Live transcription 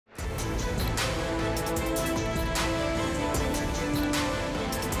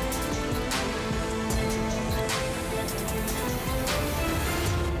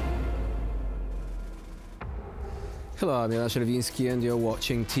Hello, I'm Mikołaj and you're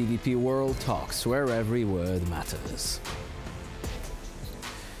watching TVP World Talks, where every word matters.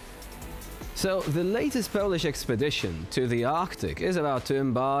 So, the latest Polish expedition to the Arctic is about to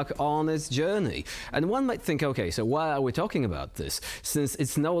embark on its journey. And one might think, okay, so why are we talking about this? Since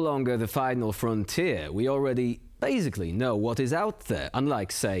it's no longer the final frontier, we already basically know what is out there,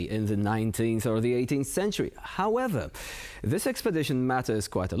 unlike, say, in the 19th or the 18th century. However, this expedition matters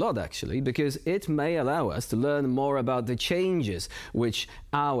quite a lot, actually, because it may allow us to learn more about the changes which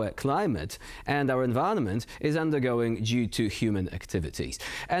our climate and our environment is undergoing due to human activities.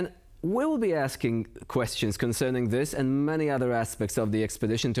 And we will be asking questions concerning this and many other aspects of the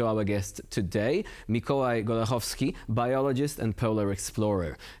expedition to our guest today, Mikołaj Golachowski, biologist and polar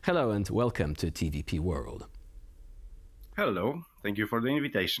explorer. Hello and welcome to TVP World. Hello, thank you for the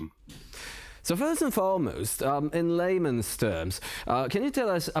invitation. So first and foremost, in layman's terms, can you tell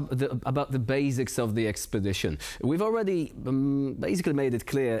us about the basics of the expedition? We've already basically made it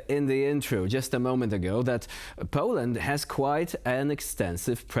clear in the intro just a moment ago that Poland has quite an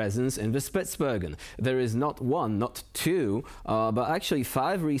extensive presence in the Spitsbergen. There is not one, not two, but actually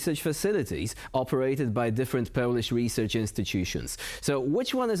 5 research facilities operated by different Polish research institutions. So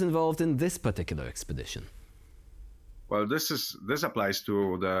which one is involved in this particular expedition? Well, this applies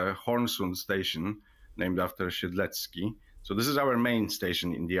to the Hornsund station, named after Siedlecki. So this is our main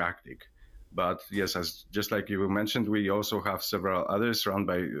station in the Arctic. But yes, just like you mentioned, we also have several others run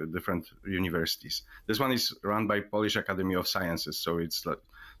by different universities. This one is run by Polish Academy of Sciences, so it's like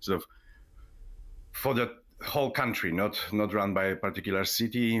sort of for the whole country, not run by a particular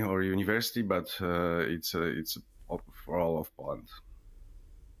city or university, but it's for all of Poland.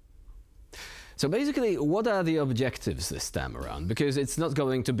 So basically, what are the objectives this time around? Because it's not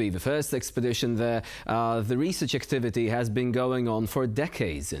going to be the first expedition there. The research activity has been going on for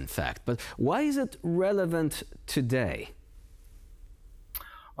decades, in fact. But why is it relevant today?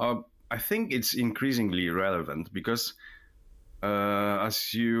 I think it's increasingly relevant because,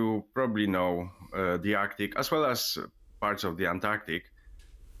 as you probably know, the Arctic, as well as parts of the Antarctic,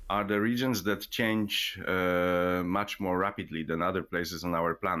 are the regions that change much more rapidly than other places on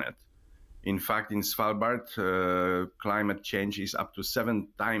our planet. In fact, in Svalbard, climate change is up to 7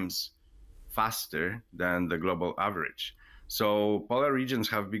 times faster than the global average. So polar regions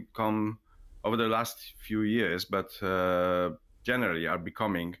have become, over the last few years, but generally are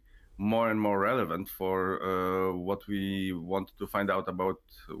becoming more and more relevant for what we want to find out about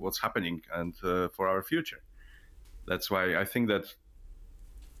what's happening and for our future. That's why I think that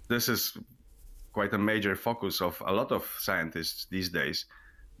this is quite a major focus of a lot of scientists these days.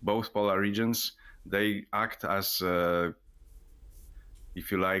 Both polar regions, they act as,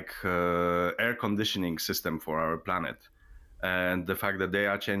 if you like, air conditioning system for our planet. And the fact that they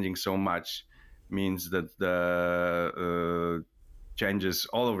are changing so much means that the changes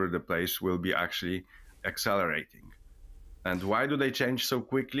all over the place will be actually accelerating. And why do they change so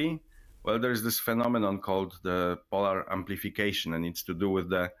quickly? Well, there's this phenomenon called the polar amplification, and it's to do with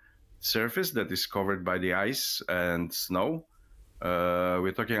the surface that is covered by the ice and snow.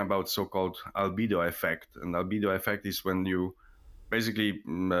 We're talking about so-called albedo effect. And albedo effect is when you basically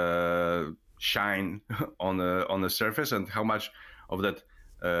shine on a surface, and how much of that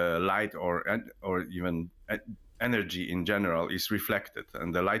light or even energy in general is reflected.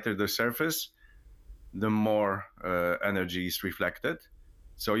 And the lighter the surface, the more energy is reflected.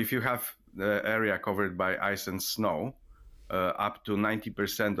 So if you have the area covered by ice and snow, up to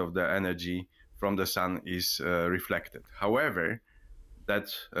 90% of the energy from the sun is reflected. However,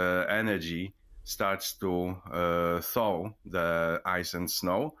 that energy starts to thaw the ice and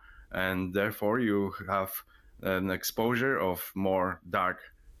snow, and therefore you have an exposure of more dark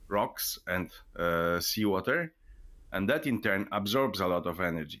rocks and seawater, and that in turn absorbs a lot of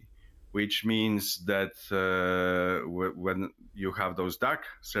energy, which means that when you have those dark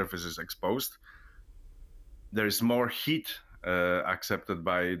surfaces exposed, there is more heat accepted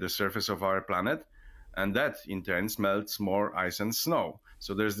by the surface of our planet, and that in turn melts more ice and snow.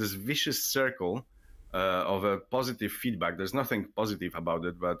 So there's this vicious circle of a positive feedback. There's nothing positive about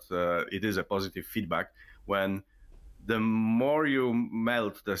it, but it is a positive feedback. When the more you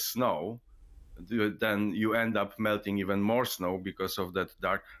melt the snow, then you end up melting even more snow because of that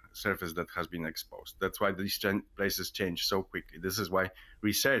dark surface that has been exposed. That's why these places change so quickly. This is why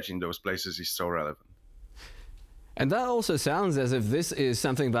research in those places is so relevant. And that also sounds as if this is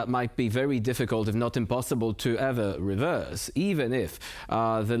something that might be very difficult, if not impossible, to ever reverse, even if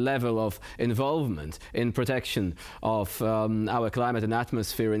the level of involvement in protection of our climate and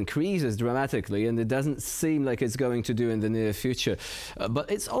atmosphere increases dramatically, and it doesn't seem like it's going to do in the near future. But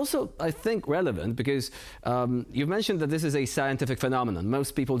it's also, I think, relevant because you've mentioned that this is a scientific phenomenon.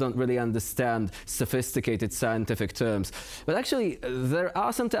 Most people don't really understand sophisticated scientific terms. But actually, there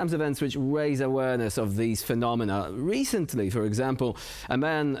are sometimes events which raise awareness of these phenomena. Recently, for example, a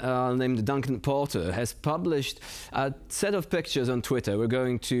man named Duncan Porter has published a set of pictures on Twitter. We're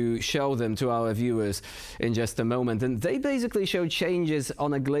going to show them to our viewers in just a moment. And they basically show changes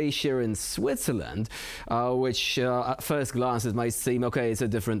on a glacier in Switzerland, which at first glance it might seem, okay, it's a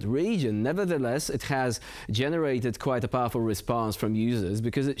different region. Nevertheless, it has generated quite a powerful response from users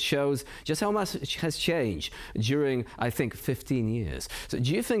because it shows just how much has changed during, I think, 15 years. So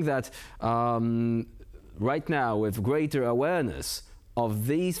do you think that right now, with greater awareness of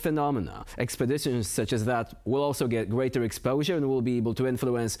these phenomena, expeditions such as that will also get greater exposure and will be able to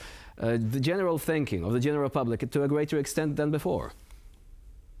influence the general thinking of the general public to a greater extent than before?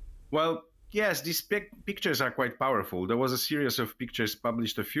 Well, yes, these pictures are quite powerful. There was a series of pictures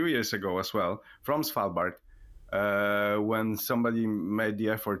published a few years ago as well from Svalbard, when somebody made the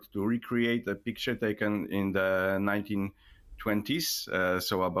effort to recreate a picture taken in the 1920s,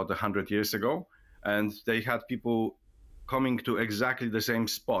 so about 100 years ago. And they had people coming to exactly the same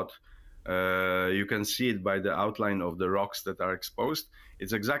spot. You can see it by the outline of the rocks that are exposed.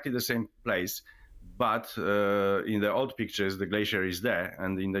 It's exactly the same place, but in the old pictures, the glacier is there,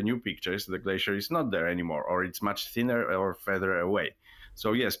 and in the new pictures, the glacier is not there anymore, or it's much thinner or further away.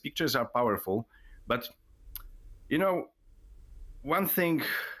 So yes, pictures are powerful, but you know, one thing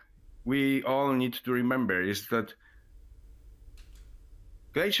we all need to remember is that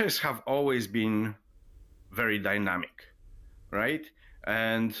glaciers have always been very dynamic, right?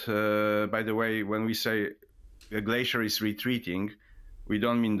 And by the way, when we say a glacier is retreating, we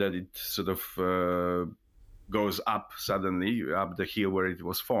don't mean that it sort of goes up suddenly, up the hill where it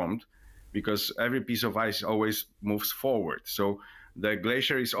was formed, because every piece of ice always moves forward. So the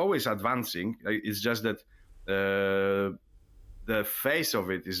glacier is always advancing. It's just that the face of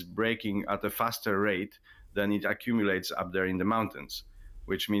it is breaking at a faster rate than it accumulates up there in the mountains,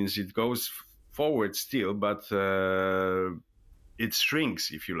 which means it goes forward still, but it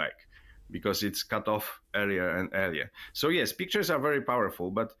shrinks, if you like, because it's cut off earlier and earlier. So yes, pictures are very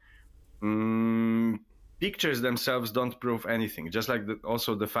powerful, but pictures themselves don't prove anything. Just like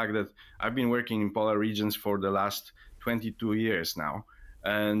also the fact that I've been working in polar regions for the last 22 years now,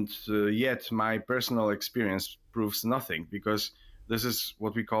 and yet my personal experience proves nothing, because this is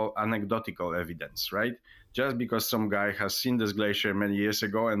what we call anecdotal evidence, right? Just because some guy has seen this glacier many years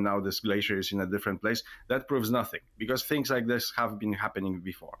ago and now this glacier is in a different place, that proves nothing, because things like this have been happening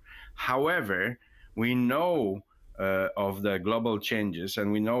before. However, we know of the global changes,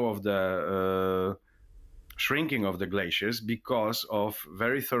 and we know of the shrinking of the glaciers because of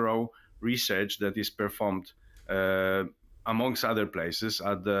very thorough research that is performed amongst other places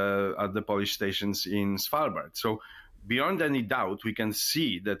at the Polish stations in Svalbard. So beyond any doubt, we can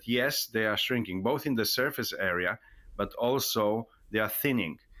see that, yes, they are shrinking, both in the surface area, but also they are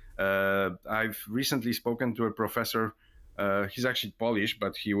thinning. I've recently spoken to a professor. He's actually Polish,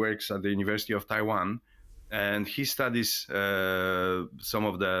 but he works at the University of Taiwan, and he studies some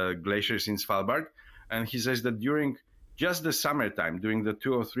of the glaciers in Svalbard. And he says that during just the summertime, during the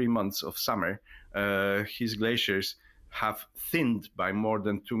 2 or 3 months of summer, his glaciers have thinned by more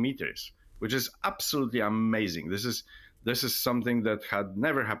than 2 meters, which is absolutely amazing. This is something that had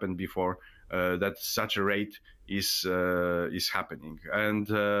never happened before, that such a rate is happening, and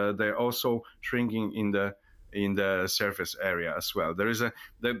they're also shrinking in the surface area as well. There is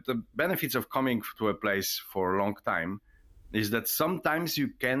the benefits of coming to a place for a long time is that sometimes you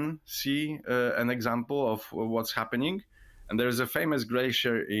can see an example of what's happening, and there is a famous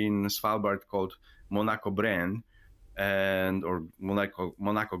glacier in Svalbard called Monaco Bren, or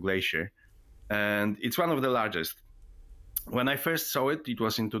Monaco Glacier. And it's one of the largest. When I first saw it, it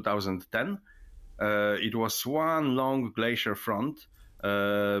was in 2010. It was one long glacier front,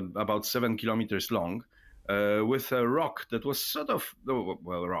 about 7 kilometers long, with a rock that was sort of,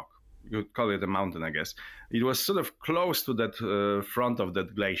 well, rock. You could call it a mountain, I guess. It was sort of close to that front of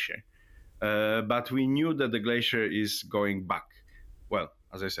that glacier. But we knew that the glacier is going back. Well,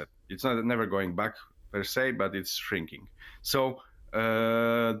 as I said, it's never going back per se, but it's shrinking. So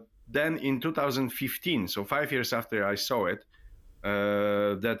then in 2015, so 5 years after I saw it,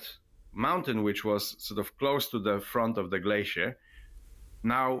 that mountain, which was sort of close to the front of the glacier,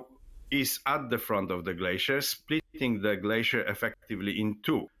 now is at the front of the glacier, splitting the glacier effectively in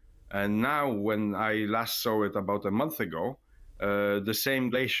two. And now, when I last saw it about a month ago, the same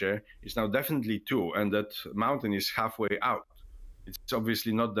glacier is now definitely two, and that mountain is halfway out. It's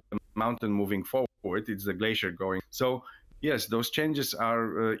obviously not the mountain moving forward, it's the glacier going. So yes, those changes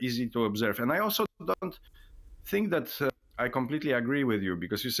are easy to observe. And I also don't think that I completely agree with you,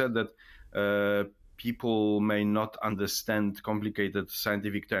 because you said that people may not understand complicated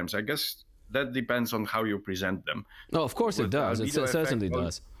scientific terms. I guess that depends on how you present them. No, of course it does. It certainly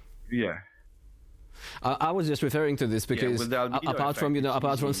does. Yeah. I was just referring to this because apart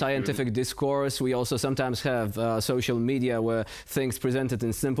from scientific discourse, we also sometimes have social media where things presented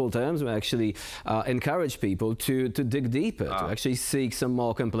in simple terms will actually encourage people to dig deeper, to actually seek some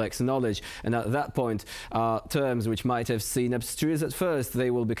more complex knowledge. And at that point, terms which might have seemed abstruse at first, they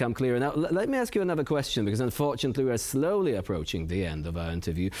will become clearer. Now, let me ask you another question, because unfortunately we are slowly approaching the end of our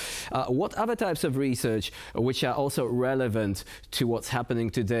interview. What other types of research, which are also relevant to what's happening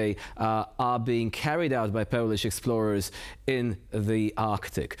today, are being carried out by Polish explorers in the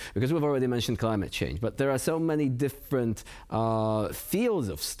Arctic? Because we've already mentioned climate change, but there are so many different fields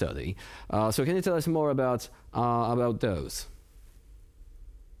of study. So can you tell us more about those?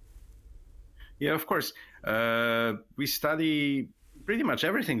 Yeah, of course. We study pretty much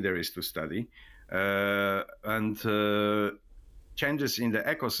everything there is to study. And changes in the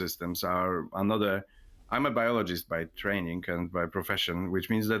ecosystems are another. I'm a biologist by training and by profession, which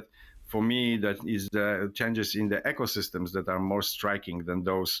means that for me, that is the changes in the ecosystems that are more striking than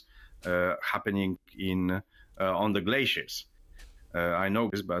those happening on the glaciers. I know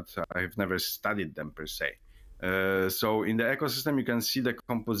this, but I've never studied them per se. So in the ecosystem, you can see the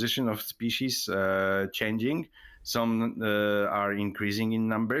composition of species changing. Some are increasing in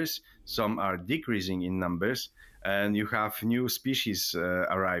numbers, some are decreasing in numbers, and you have new species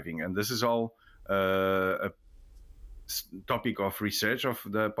arriving. And this is all a topic of research of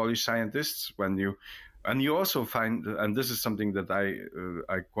the Polish scientists. And you also find, and this is something that I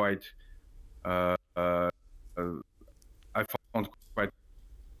quite I found quite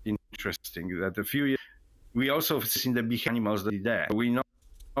interesting, that a few years we also have seen the big animals that are there. We know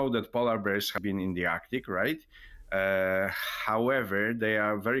that polar bears have been in the Arctic, right? However, they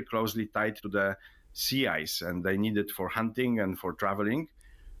are very closely tied to the sea ice, and they need it for hunting and for traveling.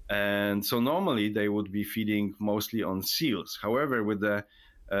 And so normally they would be feeding mostly on seals. However, with the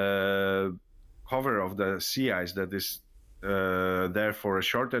cover of the sea ice that is there for a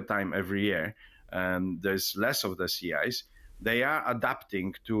shorter time every year, and there's less of the sea ice, they are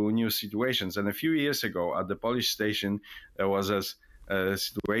adapting to new situations. And a few years ago at the Polish station, there was a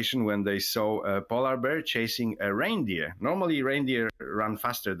situation when they saw a polar bear chasing a reindeer. Normally reindeer run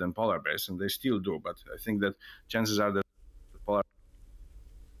faster than polar bears, and they still do, but I think that chances are that the polar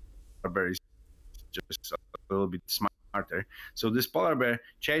bear is just a little bit smarter. So this polar bear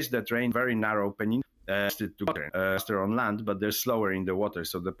chased that reindeer, very narrow peninsula, to water, faster on land, but they're slower in the water.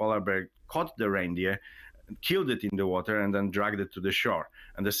 So the polar bear caught the reindeer, killed it in the water, and then dragged it to the shore.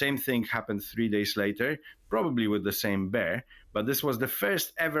 And the same thing happened 3 days later, probably with the same bear, but this was the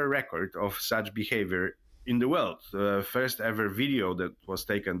first ever record of such behavior in the world, first ever video that was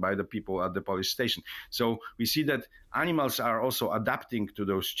taken by the people at the Polish station. So we see that animals are also adapting to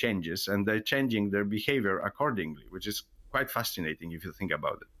those changes, and they're changing their behavior accordingly, which is quite fascinating if you think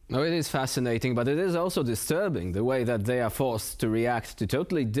about it. No, it is fascinating, but it is also disturbing the way that they are forced to react to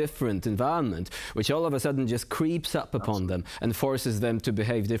totally different environment, which all of a sudden just creeps up upon them and forces them to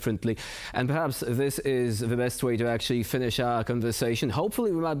behave differently. And perhaps this is the best way to actually finish our conversation.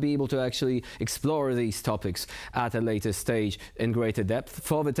 Hopefully we might be able to actually explore these topics at a later stage in greater depth.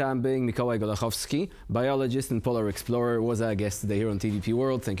 For the time being, Mikołaj Golachowski, biologist and polar explorer, was our guest today here on TVP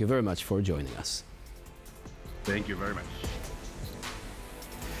World. Thank you very much for joining us. Thank you very much.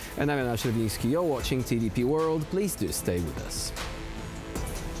 And I'm Jan You're watching TVP World. Please do stay with us.